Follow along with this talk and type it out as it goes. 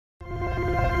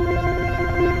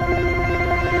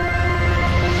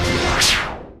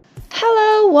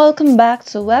welcome back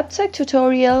to Webtech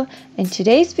Tutorial. In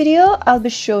today's video, I'll be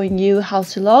showing you how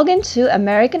to log into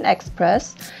American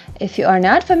Express. If you are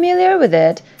not familiar with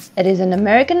it, it is an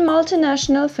American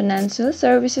multinational financial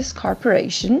services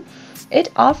corporation. It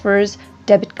offers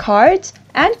debit cards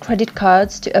and credit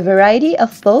cards to a variety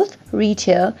of both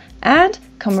retail and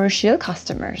commercial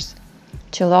customers.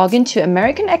 To log into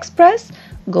American Express,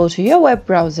 go to your web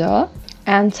browser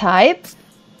and type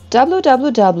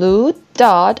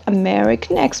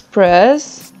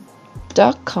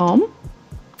www.americanexpress.com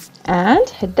and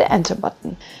hit the enter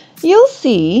button. You'll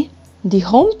see the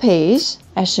home page.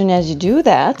 As soon as you do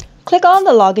that, click on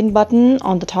the login button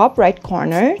on the top right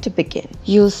corner to begin.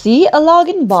 You'll see a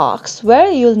login box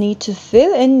where you'll need to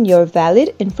fill in your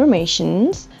valid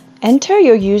information. Enter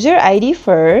your user ID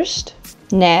first.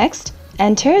 Next,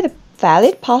 enter the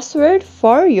valid password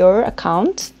for your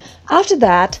account. After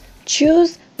that,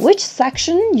 choose which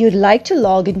section you'd like to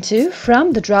log into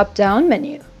from the drop-down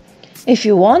menu. If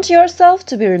you want yourself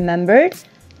to be remembered,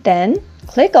 then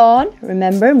click on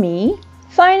Remember Me.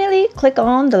 Finally, click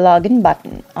on the login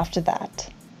button after that.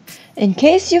 In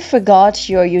case you forgot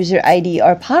your user ID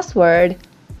or password,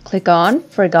 click on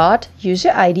Forgot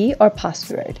User ID or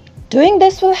Password. Doing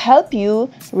this will help you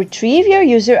retrieve your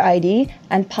user ID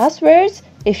and passwords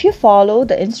if you follow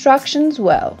the instructions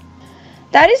well.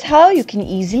 That is how you can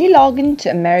easily log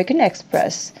into American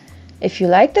Express. If you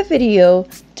like the video,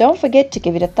 don't forget to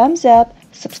give it a thumbs up,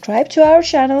 subscribe to our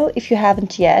channel if you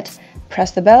haven't yet,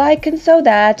 press the bell icon so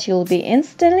that you'll be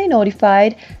instantly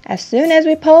notified as soon as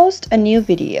we post a new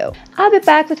video. I'll be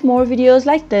back with more videos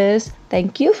like this.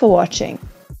 Thank you for watching.